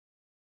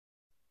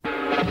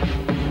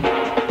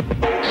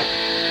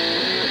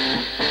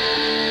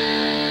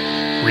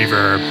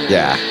Reverb.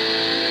 Yeah.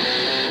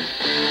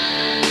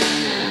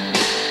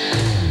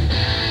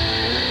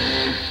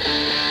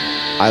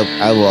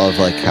 I love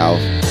like how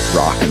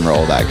rock and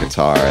roll that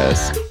guitar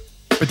is.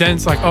 But then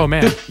it's like, oh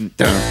man,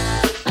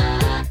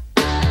 Dun.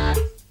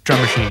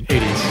 drum machine,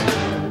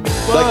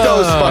 80s. Like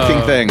those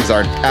fucking things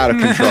are out of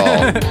control.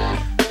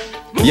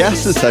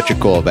 Yes is such a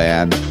cool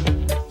band.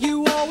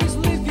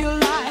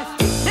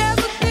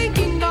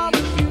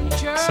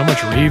 So much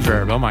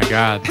reverb. Oh my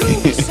god.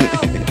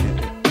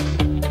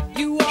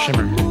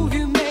 Shimmer.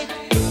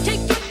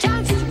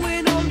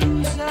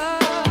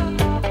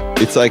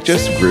 It's like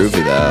just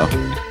groovy though.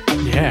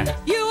 Yeah.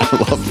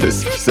 I love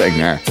this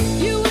singer.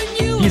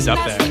 He's up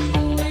there.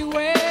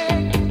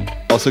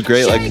 Also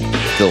great like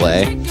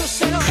delay.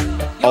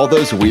 All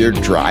those weird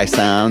dry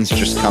sounds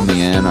just coming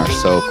in are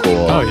so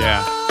cool. Oh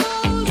yeah.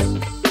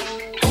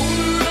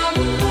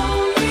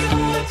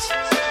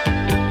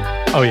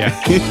 Oh yeah.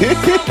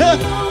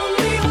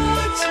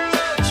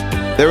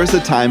 There was a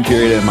time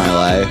period in my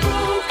life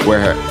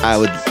where I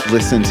would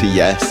listen to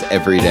Yes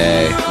every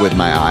day with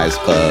my eyes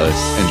closed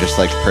and just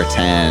like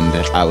pretend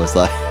I was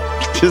like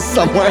just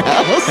somewhere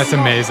else. That's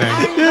amazing.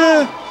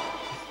 Yeah.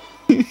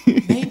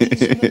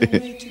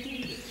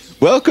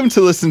 Welcome to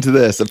Listen to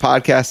This, a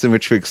podcast in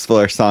which we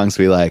explore songs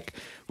we like.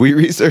 We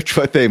research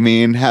what they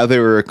mean, how they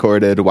were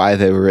recorded, why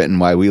they were written,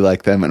 why we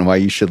like them, and why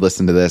you should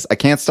listen to this. I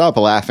can't stop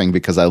laughing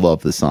because I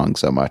love this song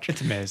so much.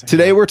 It's amazing.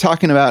 Today we're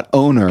talking about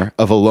Owner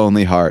of a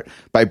Lonely Heart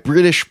by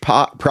British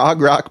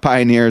prog rock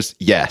pioneers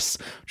Yes.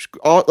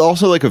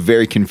 Also like a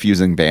very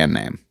confusing band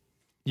name.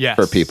 Yes.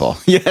 For people.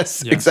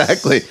 Yes,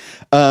 exactly.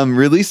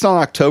 Released on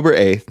October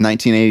 8th,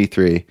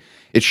 1983.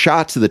 It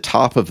shot to the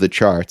top of the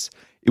charts.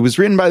 It was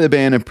written by the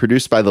band and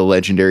produced by the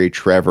legendary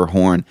Trevor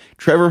Horn.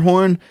 Trevor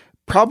Horn,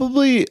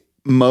 probably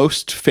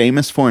most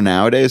famous for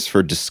nowadays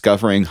for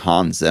discovering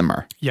Hans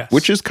Zimmer. Yes.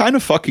 Which is kind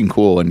of fucking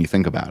cool when you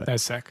think about it.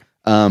 That's sick.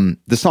 The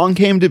song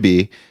came to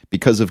be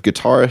because of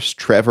guitarist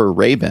Trevor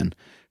Rabin,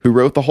 who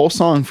wrote the whole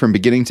song from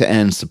beginning to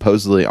end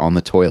supposedly on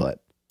the toilet.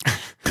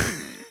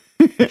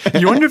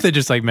 You wonder if they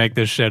just like make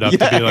this shit up to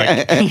be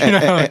like, you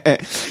know.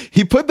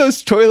 He put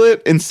those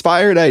toilet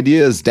inspired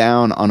ideas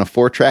down on a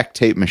 4-track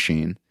tape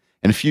machine.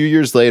 And a few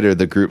years later,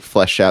 the group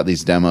fleshed out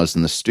these demos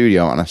in the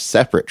studio on a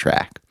separate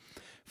track.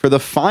 For the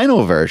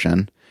final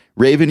version,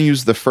 Rabin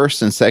used the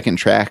first and second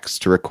tracks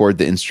to record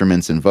the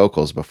instruments and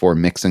vocals before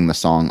mixing the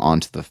song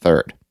onto the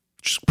third.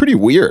 Which is pretty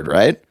weird,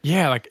 right?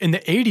 Yeah, like in the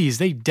 80s,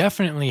 they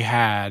definitely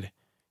had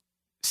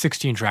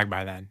 16 track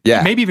by then.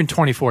 Yeah. Maybe even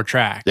 24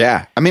 track.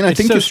 Yeah. I mean, I it's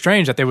think so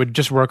strange that they would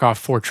just work off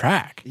 4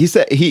 track. He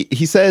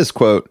says,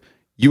 quote,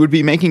 "You would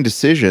be making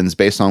decisions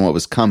based on what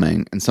was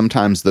coming, and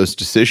sometimes those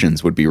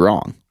decisions would be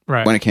wrong."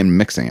 Right. When it came to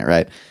mixing it,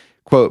 right?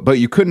 Quote, "But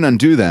you couldn't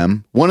undo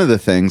them. One of the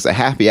things, a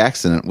happy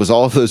accident, was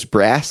all of those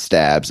brass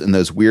stabs and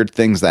those weird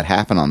things that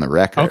happen on the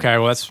record. Okay,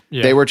 well that's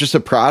They were just a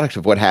product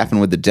of what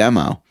happened with the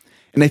demo."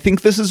 And I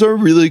think this is a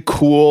really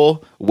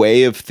cool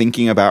way of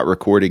thinking about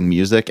recording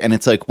music. And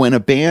it's like when a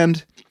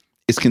band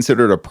is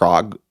considered a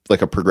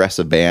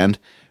progressive band,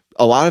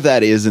 a lot of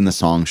that is in the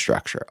song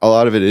structure. A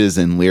lot of it is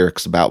in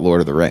lyrics about Lord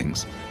of the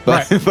Rings.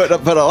 But Right.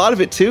 but a lot of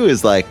it too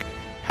is like,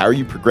 how are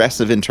you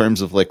progressive in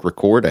terms of like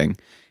recording?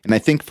 And I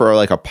think for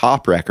like a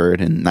pop record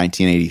in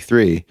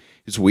 1983,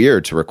 it's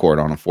weird to record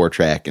on a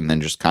 4-track and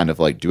then just kind of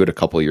like do it a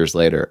couple of years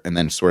later and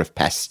then sort of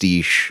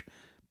pastiche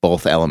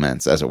both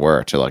elements, as it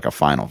were, to like a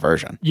final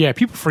version. Yeah,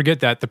 people forget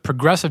that the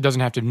progressive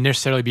doesn't have to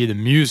necessarily be the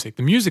music.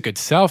 The music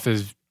itself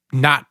is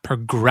not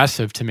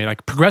progressive to me.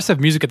 Like progressive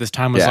music at this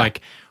time was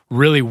like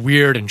really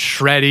weird and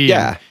shreddy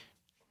and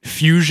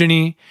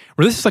fusion-y.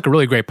 Where this is like a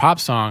really great pop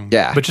song,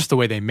 but just the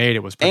way they made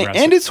it was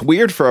progressive. And it's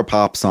weird for a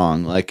pop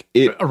song. Like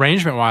it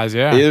arrangement-wise,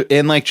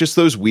 and like just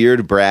those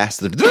weird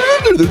brass.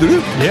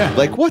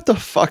 Like what the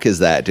fuck is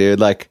that, dude?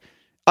 Like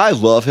I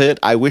love it.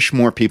 I wish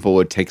more people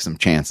would take some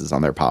chances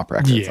on their pop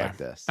records like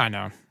this. I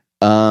know.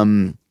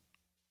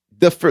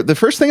 The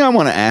first thing I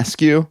want to ask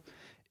you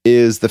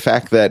is the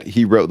fact that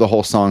he wrote the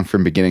whole song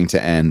from beginning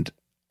to end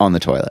on the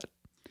toilet.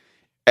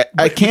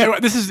 I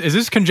can't. Is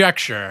this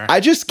conjecture? I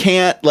just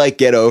can't like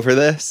get over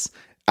this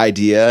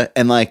idea.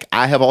 And like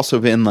I have also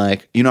been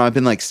like, I've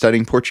been like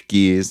studying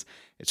Portuguese.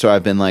 So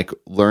I've been like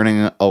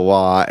learning a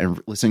lot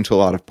and listening to a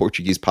lot of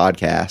Portuguese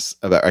podcasts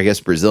about, I guess,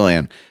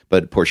 Brazilian,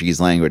 but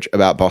Portuguese language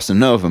about bossa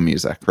nova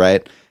music,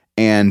 right?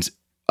 And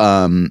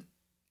João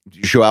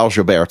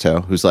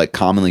Gilberto, who's like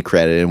commonly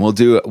credited, and we'll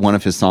do one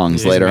of his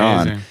songs later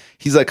on.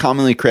 He's like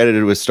commonly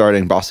credited with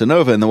starting bossa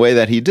nova, and the way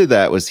that he did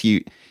that was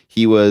he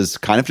was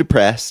kind of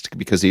depressed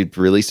because he'd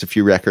released a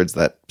few records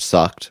that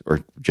sucked or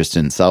just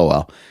didn't sell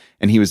well.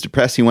 And he was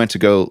depressed. He went to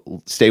go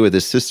stay with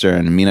his sister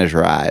in Minas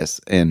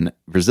Gerais in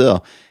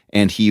Brazil.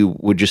 And he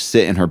would just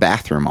sit in her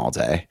bathroom all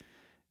day,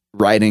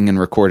 writing and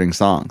recording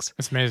songs.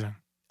 That's amazing.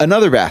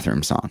 Another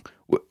bathroom song.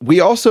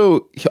 We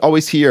also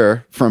always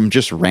hear from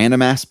just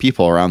random ass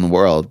people around the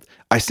world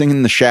I sing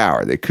in the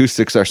shower. The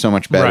acoustics are so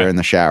much better in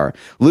the shower.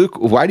 Luke,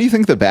 why do you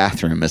think the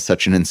bathroom is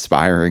such an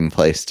inspiring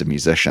place to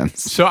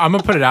musicians? So I'm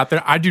gonna put it out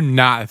there. I do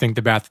not think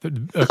the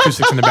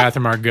acoustics in the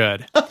bathroom are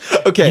good.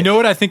 Okay, you know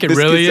what I think it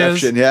really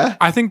is? Yeah,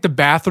 I think the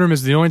bathroom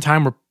is the only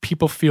time where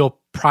people feel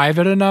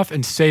private enough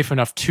and safe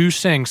enough to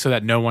sing so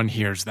that no one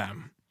hears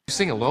them. You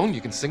sing alone,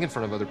 you can sing in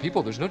front of other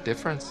people. There's no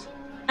difference.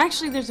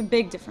 Actually, there's a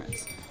big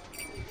difference.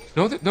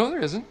 No,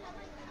 there isn't.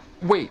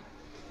 Wait.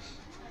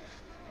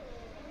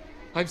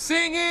 I'm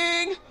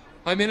singing.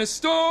 I'm in a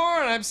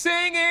store and I'm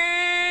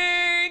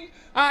singing.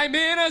 I'm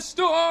in a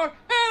store and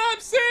I'm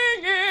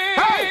singing.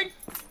 Hey!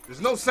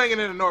 There's no singing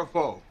in the North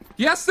Pole.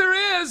 Yes,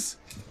 there is.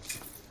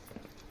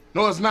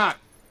 No, it's not.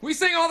 We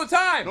sing all the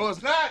time. No,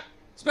 it's not.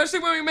 Especially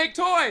when we make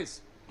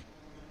toys.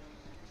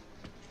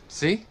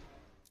 See?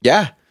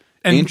 Yeah.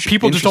 And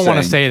people just don't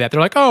want to say that.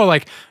 They're like, oh,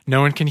 like, no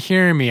one can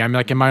hear me. I'm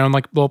like in my own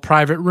like little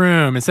private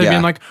room. Instead of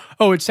being like,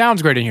 oh, it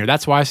sounds great in here.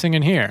 That's why I sing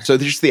in here. So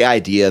there's the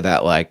idea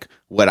that like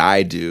what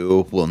I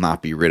do will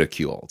not be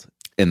ridiculed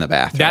in the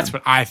bathroom. That's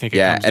what I think.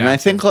 And I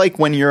think like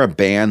when you're a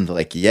band,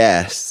 like,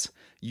 yes,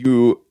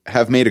 you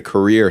have made a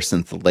career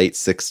since the late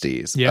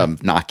 60s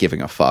of not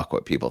giving a fuck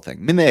what people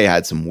think. I mean, they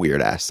had some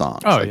weird ass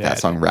songs. Oh, like that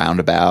song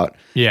Roundabout.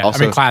 Yeah.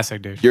 Also, I mean,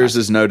 classic, dude. Yours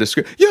is no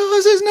disgrace.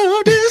 Yours is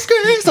no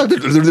disgrace.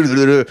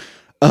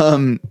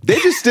 They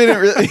just didn't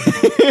really.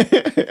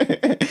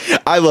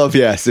 I love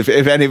Yes. If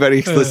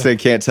anybody's listening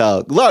can't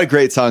tell, a lot of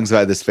great songs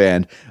by this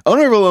band.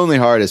 Owner of a Lonely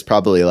Heart is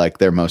probably like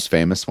their most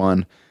famous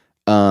one.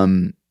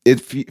 It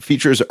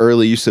features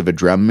early use of a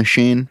drum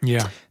machine.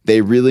 Yeah,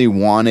 they really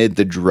wanted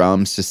the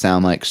drums to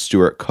sound like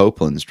Stuart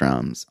Copeland's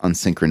drums on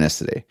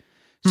Synchronicity.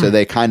 So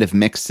they kind of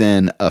mix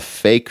in a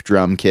fake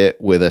drum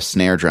kit with a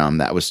snare drum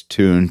that was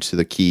tuned to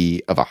the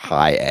key of a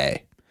high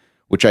A,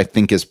 which I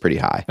think is pretty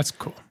high. That's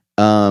cool.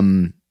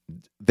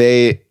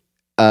 They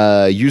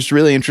used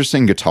really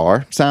interesting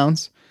guitar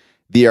sounds.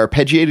 The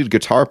arpeggiated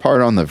guitar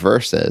part on the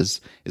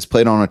verses is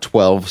played on a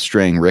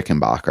 12-string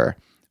Rickenbacker.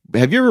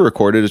 Have you ever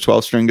recorded a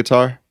 12-string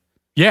guitar?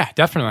 Yeah,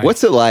 definitely.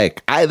 What's it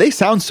like? They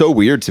sound so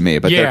weird to me,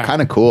 but they're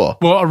kind of cool.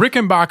 Well, a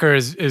Rickenbacker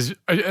is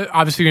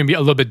obviously going to be a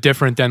little bit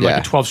different than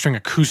like a 12-string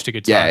acoustic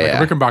guitar.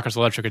 A Rickenbacker's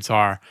electric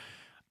guitar.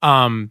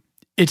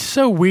 It's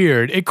so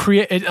weird.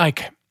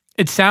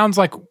 It sounds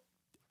like,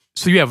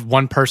 so you have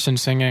one person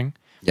singing.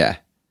 Yeah.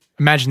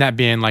 Imagine that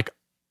being like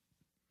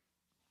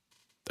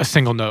a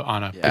single note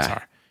on a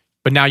guitar.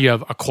 But now you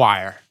have a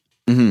choir.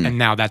 And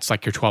now that's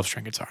like your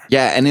 12-string guitar.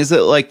 Yeah, and is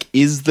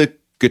the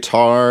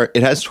guitar,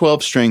 it has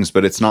 12 strings,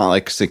 but it's not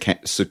like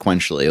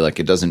sequentially, like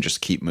it doesn't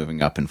just keep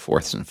moving up in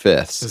fourths and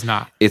fifths. It's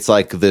not. It's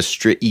like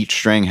each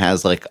string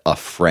has like a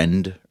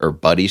friend or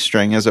buddy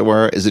string, as it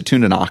were. Is it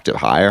tuned an octave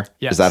higher?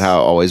 Yes. Is that how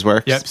it always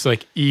works? Yep, so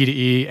like E to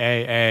E,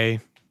 A,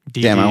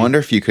 D. Damn, I wonder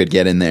if you could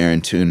get in there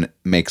and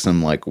make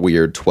some like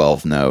weird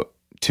 12-note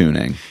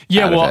tuning.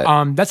 Yeah,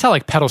 well, that's how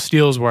like pedal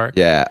steels work.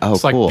 Yeah,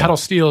 it's cool. Like pedal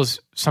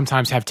steels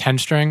sometimes have 10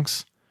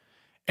 strings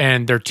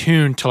and they're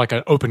tuned to like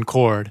an open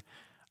chord.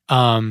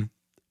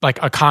 Like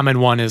a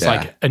common one is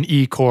like an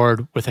E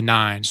chord with a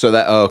 9. So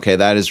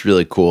that is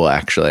really cool,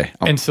 actually.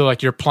 And so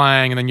like you're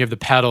playing and then you have the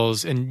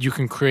pedals and you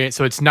can create,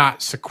 so it's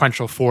not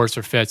sequential fourths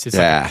or fifths, it's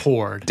like a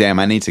chord. Damn,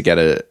 I need to get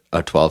a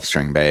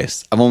 12-string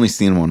bass. I've only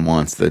seen one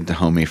once. The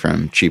homie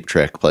from Cheap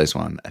Trick plays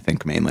one, I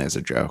think mainly as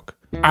a joke.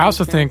 I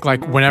also think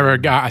like whenever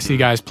I see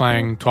guys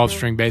playing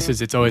 12-string basses,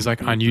 it's always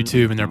like on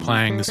YouTube and they're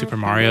playing the Super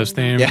Mario's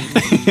theme. Yeah.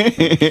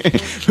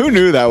 Who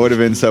knew that would have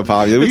been so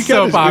popular? It's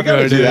so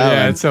popular, dude.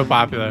 Yeah, it's so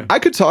popular. I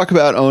could talk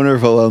about Owner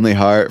of a Lonely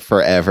Heart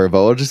forever,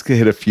 but we'll just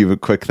hit a few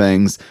quick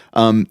things.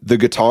 The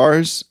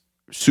guitars,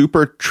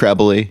 super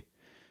trebly,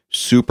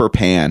 super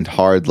panned,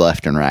 hard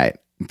left and right.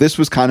 This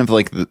was kind of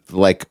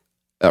like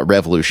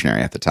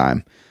revolutionary at the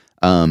time.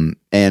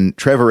 And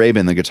Trevor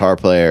Rabin, the guitar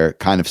player,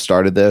 kind of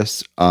started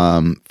this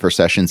for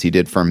sessions he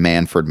did for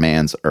Manfred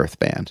Mann's Earth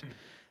Band.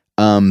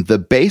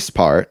 The bass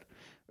part,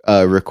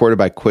 recorded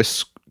by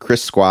Chris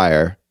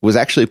Squire, was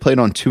actually played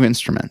on 2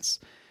 instruments.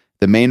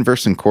 The main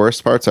verse and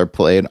chorus parts are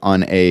played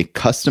on a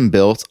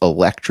custom-built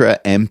Electra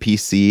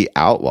MPC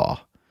Outlaw.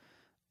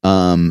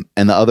 And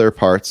the other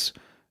parts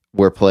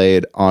were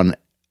played on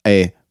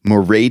a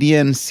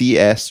Moradian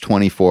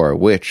CS24,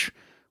 which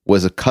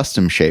was a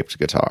custom-shaped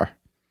guitar.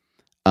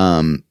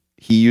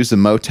 He used a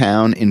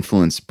Motown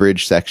influenced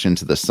bridge section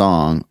to the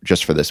song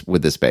just for this,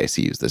 with this bass.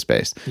 He used this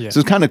bass. Yeah.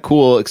 So it's kind of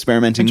cool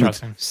experimenting with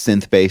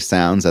synth bass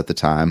sounds at the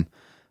time.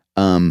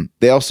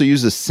 They also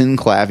use a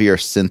synclavier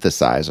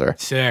synthesizer.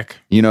 Sick.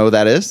 You know what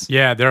that is?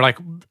 Yeah, they're like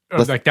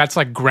that's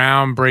like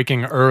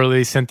groundbreaking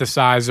early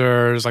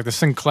synthesizers. Like the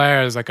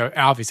Sinclair is like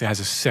obviously has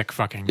a sick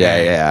fucking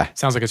name. Yeah.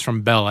 Sounds like it's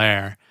from Bel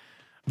Air.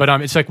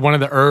 But it's like one of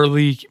the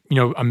early,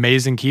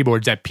 amazing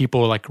keyboards that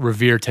people like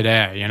revere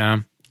today,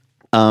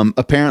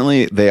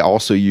 Apparently, they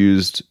also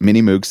used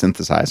Mini Moog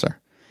synthesizer,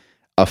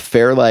 a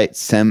Fairlight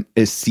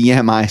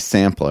CMI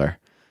sampler,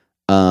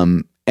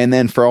 and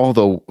then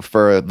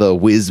for the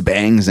whiz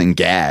bangs and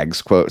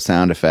gags, quote,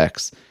 sound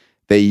effects,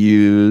 they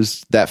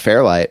used that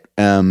Fairlight.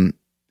 And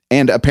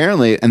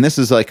apparently, and this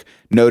is like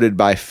noted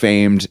by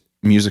famed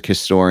music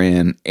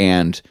historian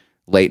and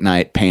late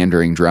night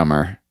pandering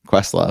drummer,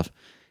 Questlove.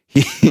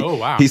 Oh,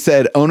 wow. He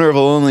said, Owner of a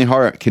Lonely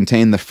Heart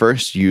contained the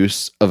first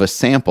use of a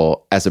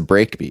sample as a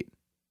breakbeat.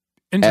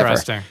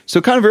 Interesting. Ever.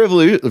 So kind of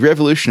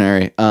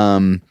revolutionary.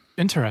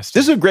 Interesting.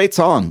 This is a great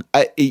song.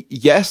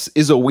 Yes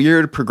is a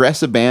weird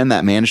progressive band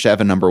that managed to have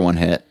a #1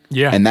 hit.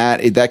 Yeah. And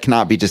that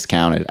cannot be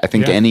discounted. I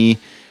think any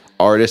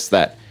artist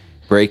that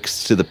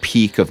breaks to the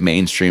peak of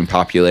mainstream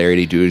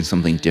popularity doing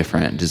something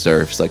different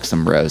deserves like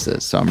some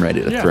roses. So I'm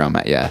ready to throw them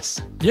at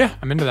yes. Yeah,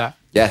 I'm into that.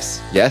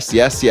 Yes.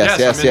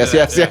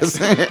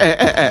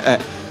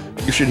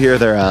 You should hear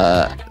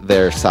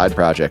their side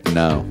project,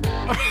 No.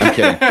 I'm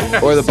kidding.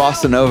 Or the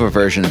Bossa Nova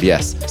version of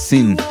Yes.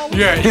 Sing.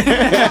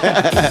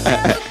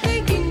 Yeah.